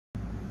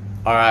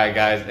All right,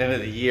 guys, end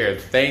of the year.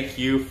 Thank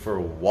you for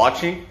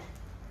watching.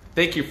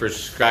 Thank you for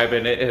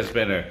subscribing. It has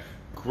been a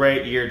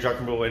great year, junk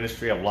removal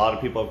industry. A lot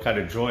of people have kind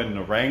of joined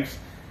the ranks.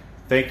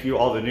 Thank you,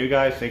 all the new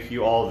guys. Thank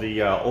you, all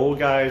the old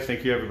guys.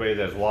 Thank you, everybody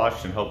that's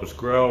watched and helped us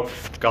grow.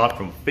 Gone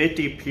from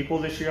 50 people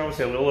this year, I would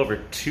say a little over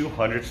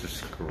 200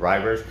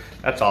 subscribers.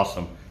 That's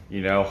awesome. You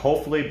know,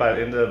 hopefully by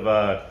the end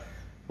of,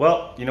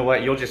 well, you know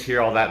what? You'll just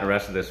hear all that in the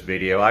rest of this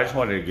video. I just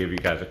wanted to give you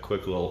guys a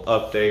quick little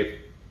update,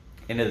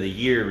 end of the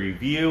year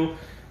review,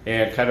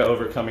 and kind of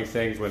overcoming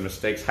things when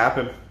mistakes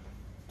happen.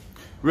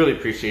 Really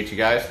appreciate you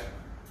guys.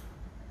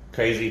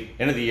 Crazy.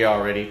 End of the year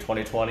already,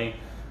 2020.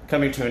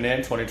 Coming to an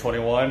end,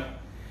 2021.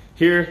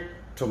 Here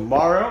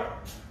tomorrow.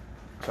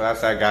 So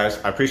that's that, guys.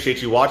 I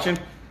appreciate you watching.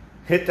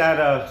 Hit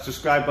that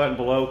subscribe button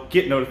below.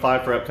 Get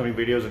notified for upcoming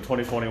videos in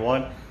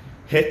 2021.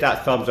 Hit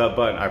that thumbs up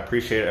button. I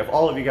appreciate it. If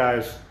all of you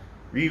guys,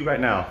 you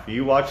right now, for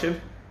you watching,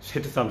 just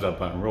hit the thumbs up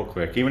button real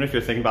quick. Even if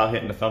you're thinking about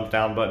hitting the thumbs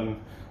down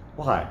button,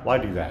 why? Why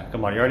do that?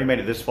 Come on, you already made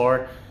it this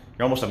far.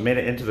 You're almost a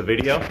minute into the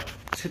video.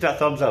 Just hit that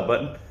thumbs up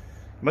button. You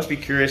must be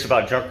curious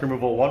about junk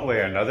removal one way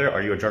or another.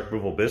 Are you a junk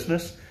removal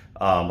business?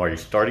 Are you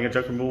starting a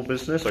junk removal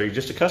business? Are you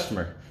just a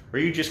customer? Or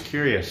are you just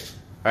curious?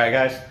 All right,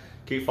 guys,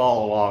 keep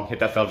following along. Hit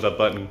that thumbs up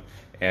button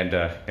and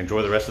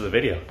enjoy the rest of the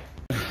video.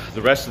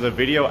 The rest of the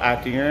video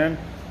at the end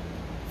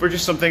for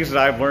just some things that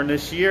I've learned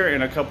this year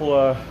and a couple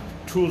of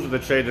tools of the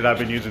trade that I've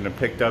been using and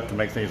picked up to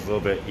make things a little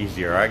bit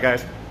easier. All right,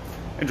 guys,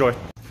 enjoy.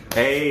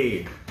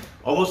 Hey,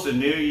 almost a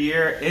new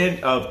year,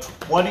 end of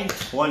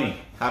 2020.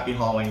 Happy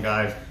hauling,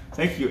 guys.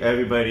 Thank you,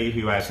 everybody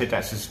who has hit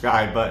that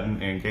subscribe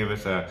button and gave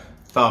us a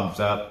thumbs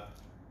up.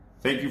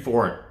 Thank you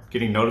for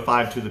getting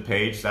notified to the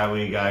page. That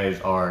way you guys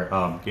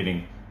are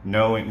getting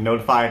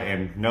notified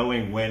and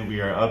knowing when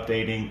we are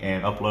updating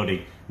and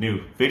uploading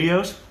new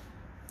videos.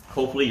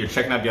 Hopefully you're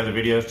checking out the other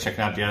videos,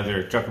 checking out the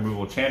other junk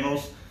removal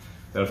channels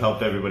that have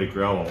helped everybody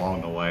grow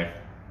along the way.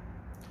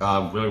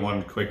 Really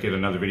wanted to quick get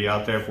another video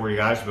out there for you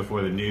guys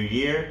before the new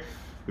year.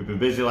 We've been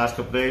busy the last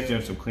couple days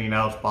doing some clean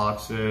outs,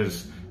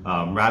 boxes,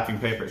 wrapping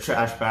paper,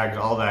 trash bags,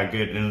 all that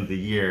good end of the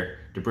year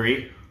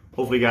debris.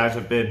 Hopefully you guys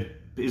have been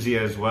busy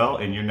as well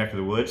in your neck of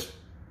the woods.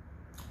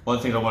 One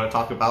thing I want to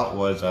talk about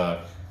was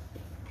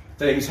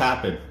things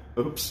happen.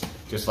 Oops,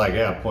 just like,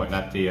 yeah, pointing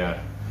at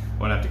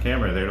the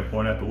camera there to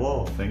point at the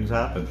wall. Things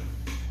happen.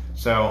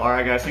 So, all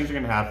right, guys, things are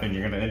gonna happen.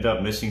 You're gonna end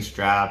up missing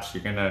straps.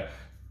 You're gonna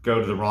go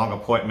to the wrong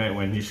appointment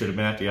when you should have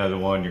been at the other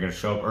one. You're gonna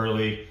show up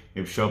early.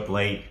 You show up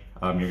late.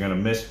 You're gonna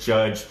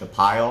misjudge the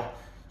pile.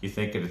 You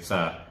think that it's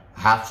a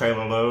half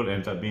trailer load,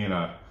 ends up being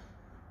a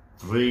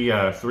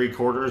three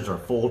quarters or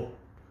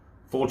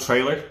full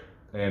trailer.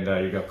 And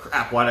you go,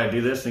 crap, why did I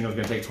do this? Thing was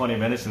gonna take 20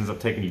 minutes, ends up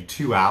taking you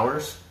 2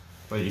 hours.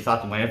 But you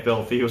thought the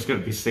landfill fee was gonna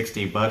be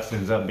 60 bucks,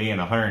 ends up being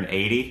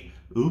 180.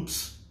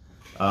 Oops.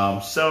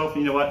 So,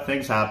 you know what,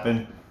 things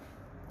happen.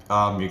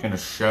 You're gonna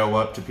show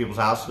up to people's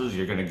houses,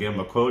 you're gonna give them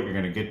a quote, you're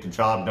gonna get the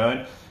job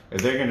done, and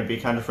they're gonna be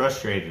kind of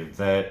frustrated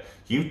that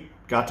you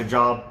got the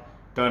job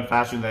done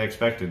faster than they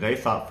expected. They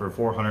thought for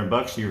 400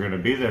 bucks you were gonna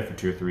be there for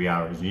 2 or 3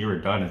 hours, and you were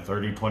done in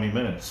 30, 20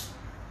 minutes.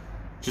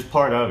 Just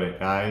part of it,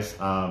 guys.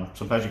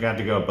 Sometimes you got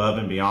to go above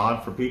and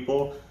beyond for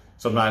people.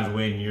 Sometimes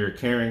when you're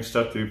carrying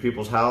stuff through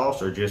people's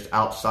house or just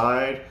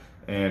outside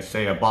and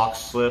say a box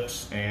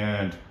slips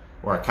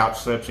or a couch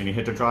slips and you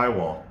hit the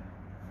drywall,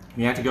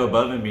 you have to go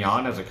above and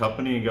beyond as a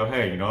company and go,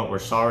 hey, you know what, we're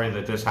sorry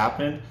that this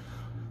happened.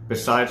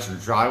 Besides the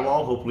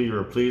drywall, hopefully you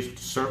were pleased with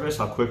the service,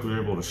 how quickly we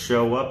were able to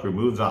show up,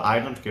 remove the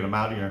items, get them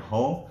out of your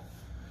home.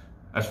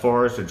 As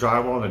far as the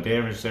drywall and the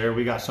damage there,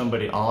 we got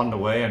somebody on the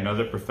way,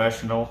 another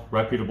professional,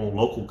 reputable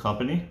local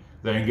company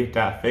that can get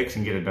that fixed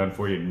and get it done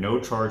for you. No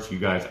charge to you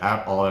guys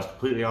at all. That's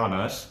completely on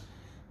us.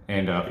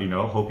 And, you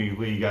know,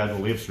 hopefully you guys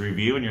will leave us a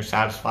review and you're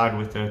satisfied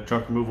with the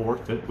junk removal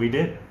work that we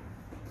did.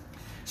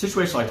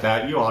 Situation like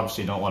that, you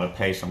obviously don't want to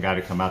pay some guy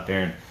to come out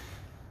there and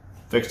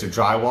fix the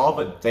drywall,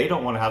 but they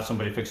don't want to have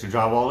somebody fix the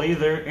drywall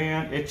either.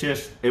 And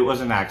it was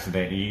an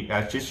accident.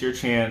 That's just your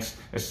chance.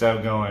 Instead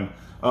of going,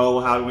 oh,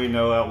 well, how do we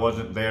know that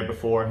wasn't there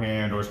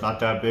beforehand, or it's not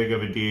that big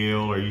of a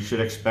deal, or you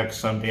should expect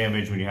some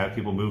damage when you have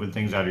people moving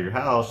things out of your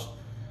house.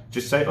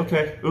 Just say,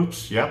 okay,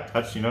 oops, yep,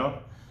 that's, you know,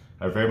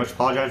 I very much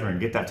apologize. We're gonna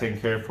get that taken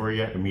care of for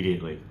you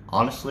immediately.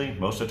 Honestly,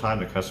 most of the time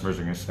the customers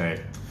are gonna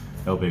say,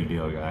 no big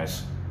deal,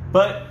 guys.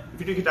 But if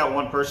you do get that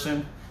one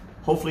person,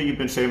 hopefully you've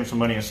been saving some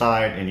money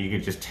aside and you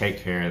can just take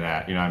care of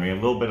that. You know what I mean?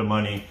 A little bit of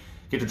money,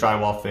 get the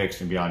drywall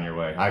fixed and be on your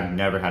way. I've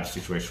never had a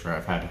situation where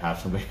I've had to have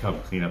somebody come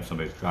clean up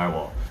somebody's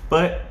drywall.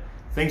 But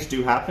things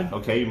do happen.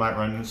 Okay, you might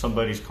run into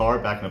somebody's car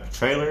backing up a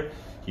trailer.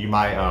 You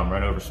might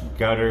run over some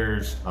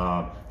gutters,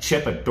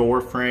 chip a door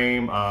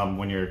frame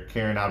when you're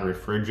carrying out a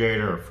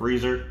refrigerator or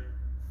freezer.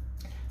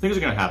 Things are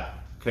gonna happen.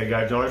 Okay,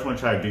 guys, you always wanna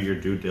try to do your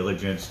due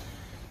diligence.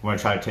 You wanna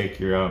try to take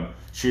your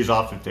shoes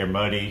off if they're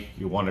muddy.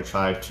 You wanna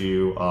try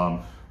to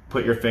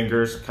put your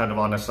fingers kind of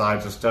on the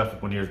sides of stuff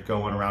when you're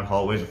going around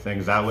hallways and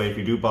things. That way, if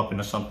you do bump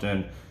into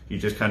something, you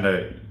just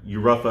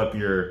you rough up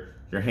your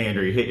hand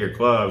or you hit your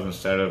gloves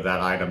instead of that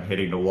item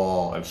hitting the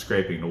wall and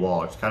scraping the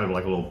wall. It's kind of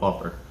like a little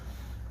bumper.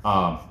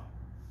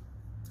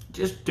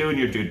 just doing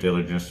your due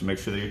diligence to make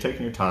sure that you're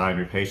taking your time,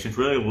 your patience,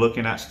 really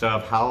looking at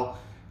stuff. How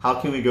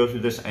can we go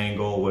through this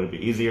angle? Would it be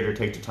easier to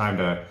take the time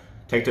to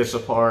take this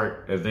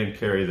apart and then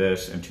carry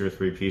this in 2 or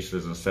 3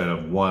 pieces instead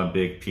of one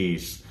big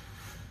piece,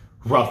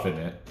 roughing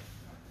it?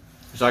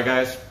 So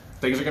guys,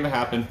 things are gonna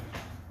happen.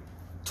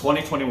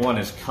 2021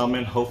 is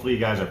coming. Hopefully you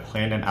guys are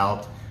planning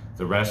out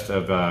the rest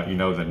of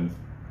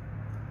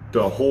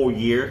the whole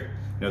year,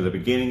 the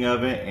beginning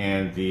of it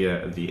and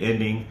the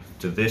ending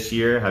to this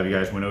year. Have you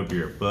guys went over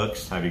your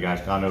books? Have you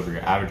guys gone over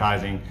your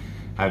advertising?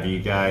 Have you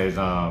guys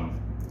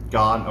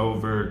gone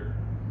over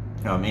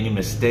any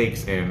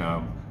mistakes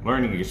and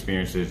learning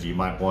experiences you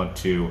might want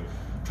to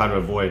try to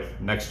avoid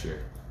next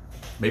year?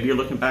 Maybe you're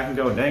looking back and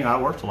going, dang,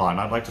 I worked a lot and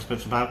I'd like to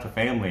spend some time with the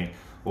family.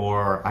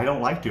 Or I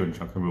don't like doing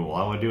junk removal.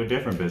 I want to do a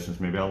different business.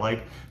 Maybe I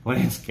like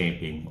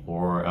landscaping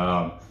or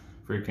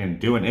freaking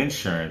doing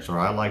insurance, or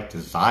I like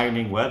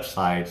designing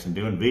websites and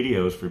doing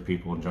videos for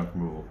people in junk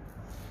removal.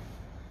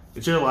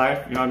 It's your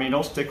life, you know what I mean?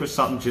 Don't stick with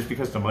something just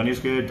because the money's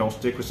good. Don't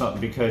stick with something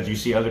because you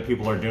see other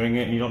people are doing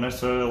it and you don't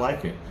necessarily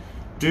like it.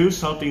 Do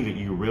something that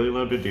you really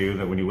love to do,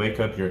 that when you wake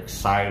up, you're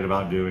excited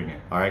about doing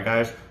it. All right,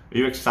 guys? Are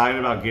you excited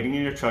about getting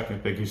in your truck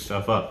and picking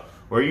stuff up?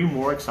 Or are you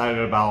more excited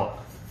about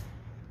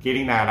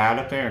getting that ad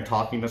up there and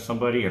talking to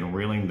somebody and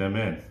reeling them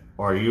in?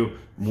 Or are you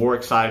more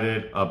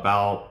excited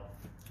about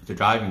the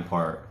driving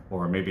part,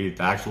 or maybe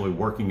the actually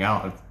working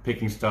out and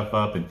picking stuff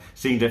up and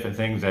seeing different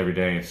things every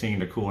day and seeing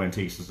the cool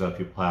antiques and stuff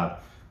people have,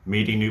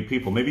 meeting new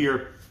people? Maybe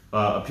you're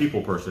a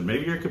people person.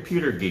 Maybe you're a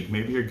computer geek.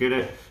 Maybe you're good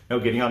at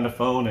getting on the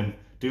phone and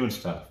doing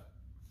stuff.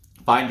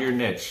 Find your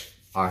niche.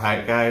 All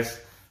right,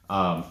 guys.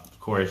 Of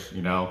course,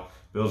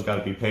 bills got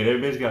to be paid.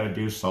 Everybody's got to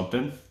do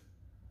something.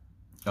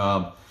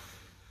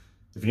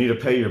 If you need to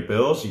pay your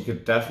bills, you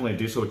could definitely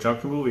do so with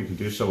junk removal. You can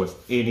do so with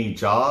any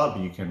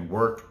job. You can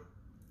work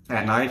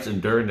at nights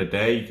and during the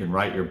day. You can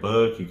write your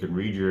book. You can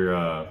read you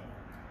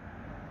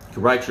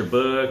can write your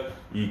book.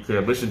 You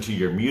can listen to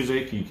your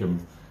music. You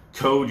can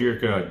code your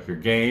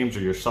games or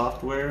your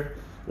software,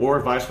 or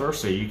vice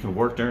versa. You can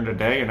work during the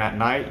day, and at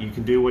night you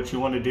can do what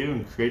you want to do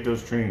and create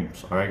those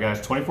dreams. All right,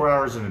 guys, 24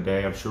 hours in a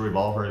day. I'm sure we've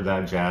all heard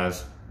that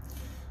jazz,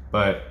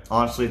 but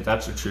honestly,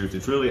 that's the truth.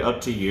 It's really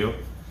up to you.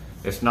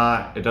 It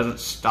doesn't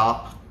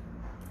stop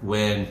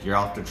when you're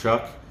off the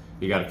truck.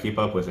 You got to keep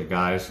up with it,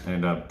 guys.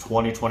 And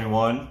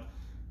 2021,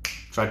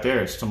 it's right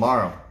there. It's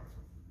tomorrow.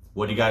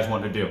 What do you guys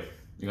want to do?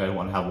 You guys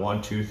want to have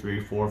 1, 2, 3,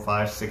 4,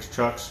 5, 6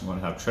 trucks? You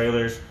want to have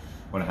trailers?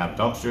 You want to have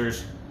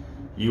dumpsters?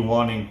 You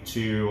wanting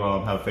to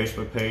have a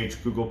Facebook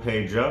page, Google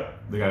page up?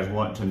 You guys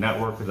want to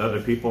network with other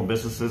people and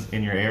businesses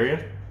in your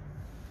area?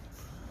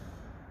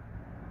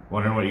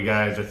 Wondering what you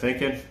guys are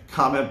thinking?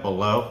 Comment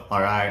below.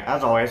 All right,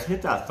 as always,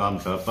 hit that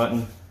thumbs up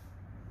button.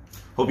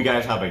 Hope you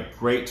guys have a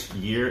great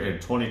year in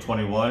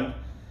 2021.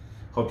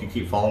 Hope you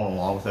keep following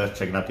along with us,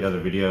 checking out the other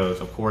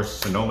videos. Of course,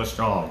 Sonoma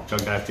Strong,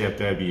 Junk Guys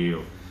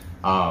DFW,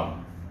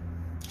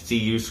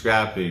 CU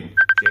Scrapping,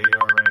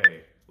 JRA,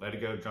 Let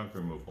It Go Junk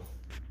Removal.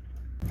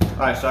 All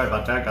right, sorry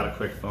about that. Got a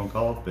quick phone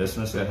call.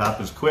 Business, it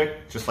happens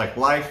quick, just like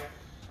life.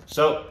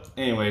 So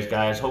anyways,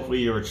 guys, hopefully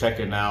you were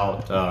checking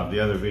out the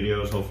other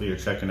videos. Hopefully you're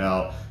checking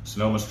out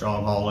Sonoma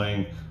Strong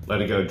Hauling,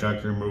 Let It Go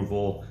Junk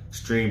Removal,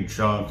 Extreme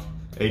Junk,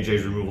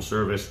 AJ's Removal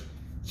Service,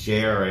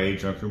 JRA,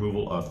 Junk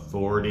Removal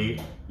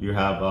Authority. You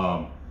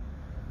have,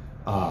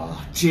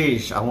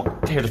 there's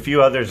a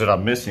few others that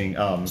I'm missing.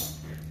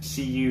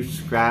 CU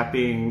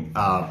Scrapping,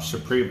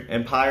 Supreme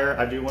Empire,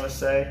 I do want to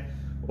say,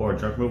 or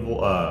Junk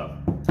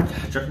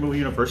Removal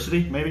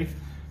University, maybe.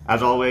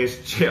 As always,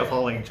 JF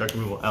Hauling, Junk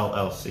Removal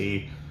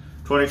LLC.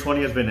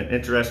 2020 has been an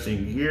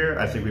interesting year.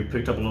 I think we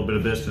picked up a little bit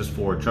of business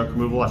for junk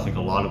removal. I think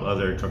a lot of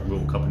other junk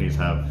removal companies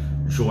have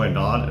joined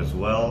on as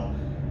well.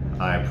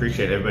 I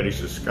appreciate everybody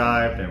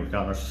subscribed, and we've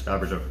gotten our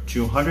subscribers over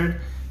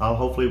 200.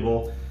 Hopefully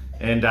we'll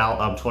end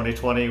out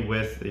 2020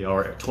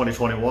 or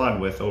 2021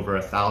 with over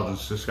 1,000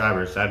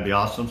 subscribers. That'd be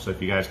awesome. So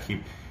if you guys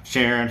keep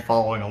sharing,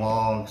 following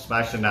along,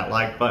 smashing that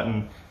like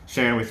button,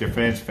 sharing with your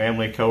friends,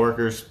 family,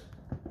 coworkers,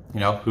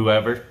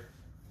 whoever.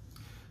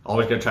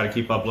 Always gonna try to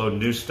keep uploading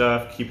new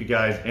stuff, keep you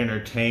guys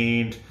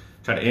entertained,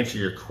 try to answer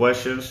your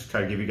questions,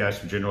 try to give you guys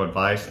some general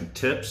advice and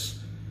tips.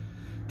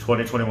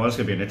 2021 is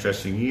gonna be an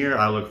interesting year.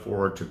 I look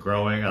forward to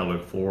growing. I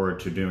look forward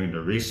to doing the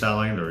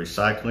reselling, the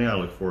recycling. I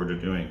look forward to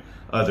doing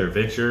other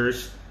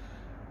ventures,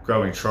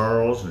 growing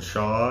Charles and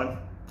Sean,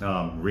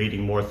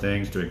 reading more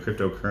things, doing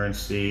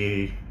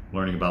cryptocurrency,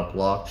 learning about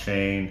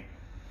blockchain,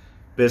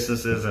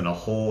 businesses in a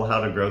whole,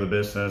 how to grow the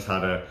business, how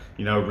to,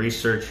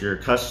 research your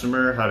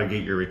customer, how to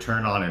get your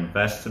return on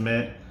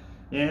investment,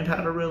 and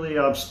how to really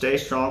stay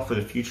strong for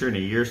the future and the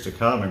years to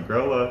come and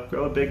grow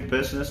a big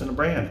business and a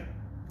brand.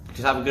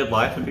 Just have a good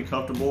life and be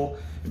comfortable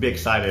and be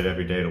excited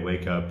every day to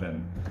wake up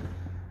and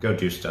go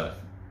do stuff.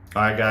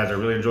 All right, guys, I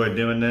really enjoyed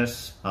doing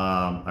this.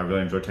 I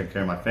really enjoyed taking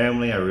care of my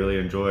family. I really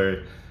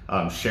enjoyed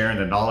sharing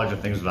the knowledge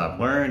of things that I've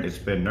learned. It's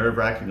been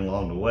nerve-wracking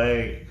along the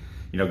way,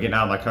 getting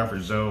out of my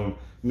comfort zone,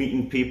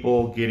 meeting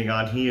people, getting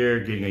on here,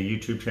 getting a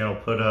YouTube channel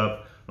put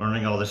up,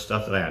 learning all this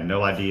stuff that I had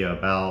no idea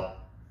about,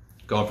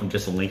 going from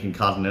just a Lincoln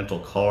Continental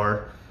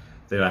car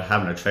They're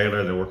having a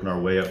trailer, they're working our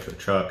way up to the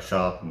truck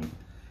shop and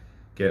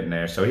getting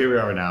there. So here we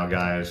are now,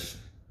 guys,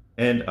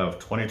 end of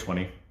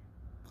 2020. All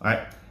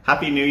right,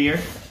 Happy New Year.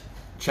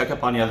 Check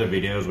up on the other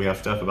videos. We have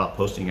stuff about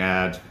posting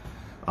ads,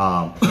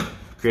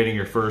 creating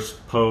your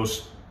first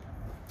post,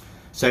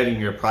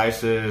 setting your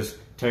prices,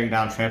 tearing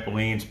down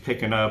trampolines,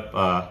 picking up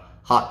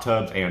hot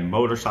tubs and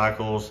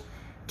motorcycles,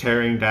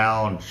 tearing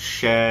down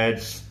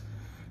sheds,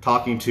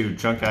 talking to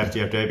Junk Guys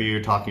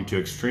DFW, talking to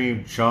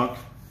Extreme Junk,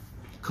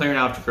 clearing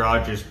out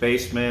garages,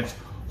 basements,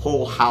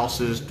 whole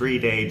houses,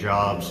 3-day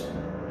jobs.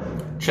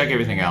 Check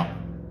everything out.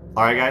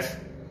 All right, guys,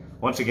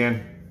 once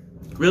again,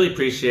 really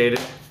appreciate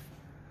it.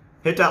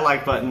 Hit that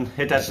like button,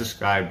 hit that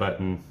subscribe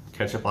button,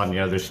 catch up on the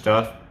other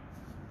stuff.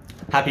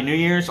 Happy New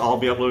Year's. I'll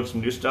be uploading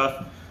some new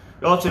stuff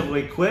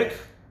relatively quick.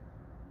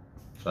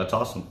 So that's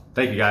awesome.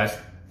 Thank you, guys.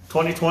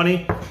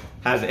 2020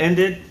 has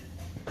ended,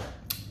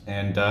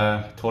 and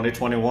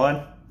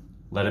 2021,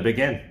 let it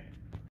begin.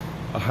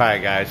 All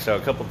right, guys, so a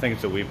couple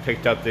things that we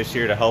picked up this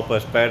year to help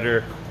us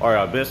better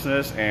our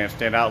business and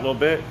stand out a little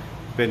bit.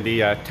 Been the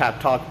Tap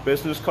Talk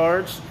business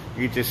cards.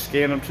 You can just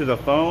scan them to the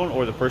phone,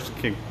 or the person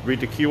can read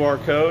the QR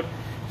code.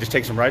 Just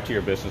takes them right to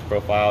your business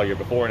profile, your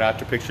before and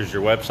after pictures,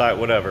 your website,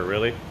 whatever,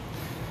 really.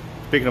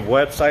 Speaking of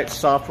websites,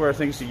 software,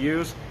 things to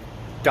use,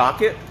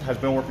 Docket has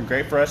been working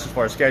great for us as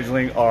far as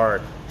scheduling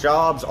our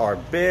jobs, our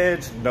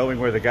bids, knowing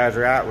where the guys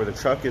are at, where the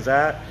truck is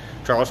at.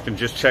 Charles can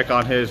just check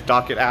on his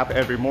Docket app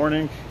every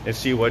morning and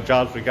see what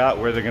jobs we got,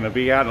 where they're gonna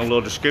be at, and a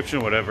little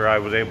description, whatever I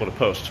was able to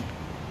post.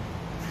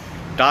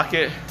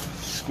 Docket,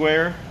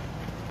 Square,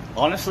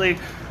 honestly,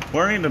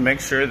 learning to make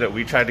sure that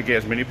we try to get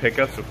as many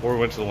pickups before we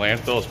went to the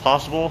landfill as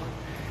possible,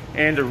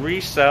 and to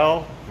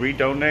resell,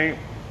 redonate,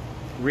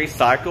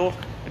 recycle,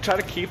 and try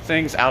to keep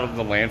things out of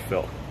the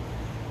landfill.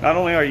 Not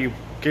only are you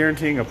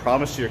guaranteeing a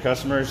promise to your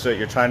customers that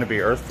you're trying to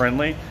be earth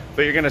friendly,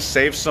 but you're gonna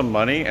save some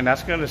money, and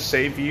that's gonna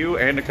save you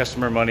and the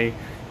customer money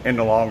in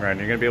the long run.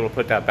 You're gonna be able to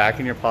put that back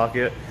in your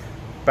pocket,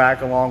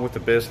 back along with the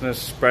business,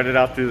 spread it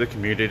out through the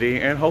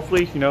community, and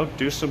hopefully, you know,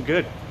 do some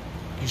good.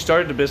 You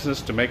started the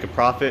business to make a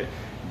profit,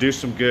 do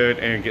some good,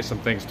 and get some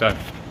things done.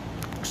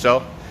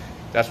 So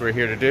that's what we're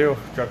here to do.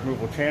 Truck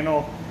Removal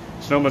Channel,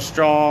 Sonoma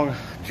Strong,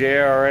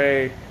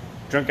 JRA,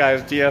 Junk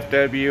Guys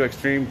DFW,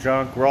 Extreme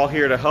Junk. We're all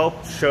here to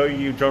help show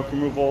you junk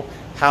removal,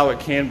 how it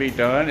can be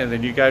done, and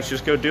then you guys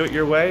just go do it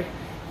your way.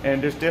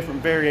 And there's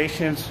different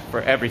variations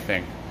for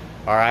everything.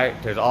 All right,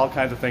 there's all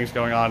kinds of things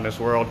going on in this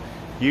world.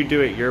 You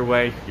do it your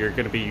way, you're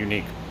gonna be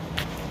unique.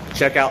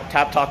 Check out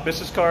Tap Talk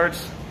business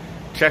cards,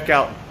 check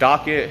out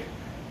Docket,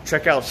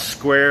 check out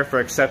Square for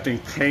accepting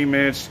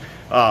payments,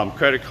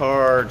 credit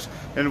cards,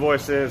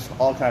 invoices,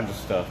 all kinds of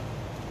stuff.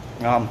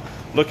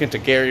 Look into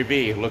Gary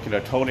Vee, look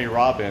into Tony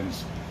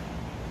Robbins,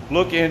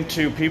 look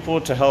into people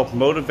to help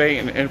motivate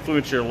and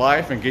influence your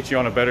life and get you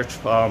on a better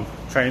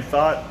train of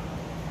thought.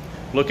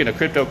 Look into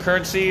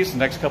cryptocurrencies. The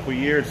next couple of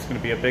years it's going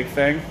to be a big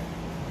thing.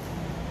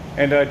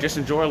 And just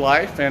enjoy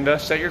life and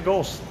set your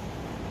goals.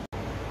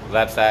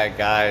 That's that,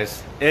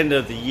 guys. End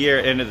of the year,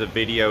 end of the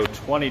video.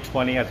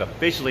 2020 has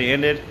officially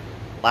ended.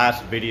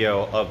 Last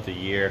video of the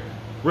year.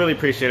 Really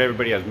appreciate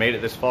everybody has made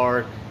it this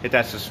far. Hit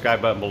that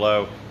subscribe button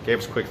below. Gave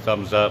us a quick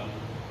thumbs up.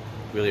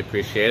 Really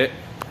appreciate it.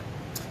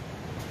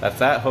 That's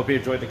that. Hope you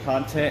enjoyed the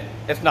content.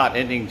 It's not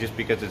ending just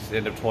because it's the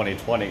end of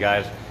 2020,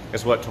 guys.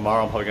 Guess what?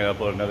 Tomorrow I'm probably going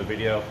to upload another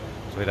video.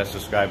 So hit that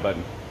subscribe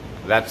button.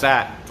 That's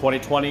that.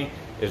 2020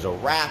 is a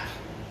wrap.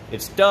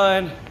 It's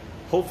done.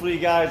 Hopefully you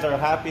guys are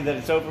happy that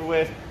it's over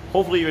with.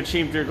 Hopefully you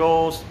achieved your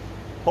goals.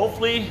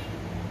 Hopefully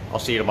I'll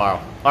see you tomorrow.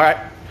 All right.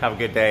 Have a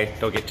good day.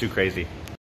 Don't get too crazy.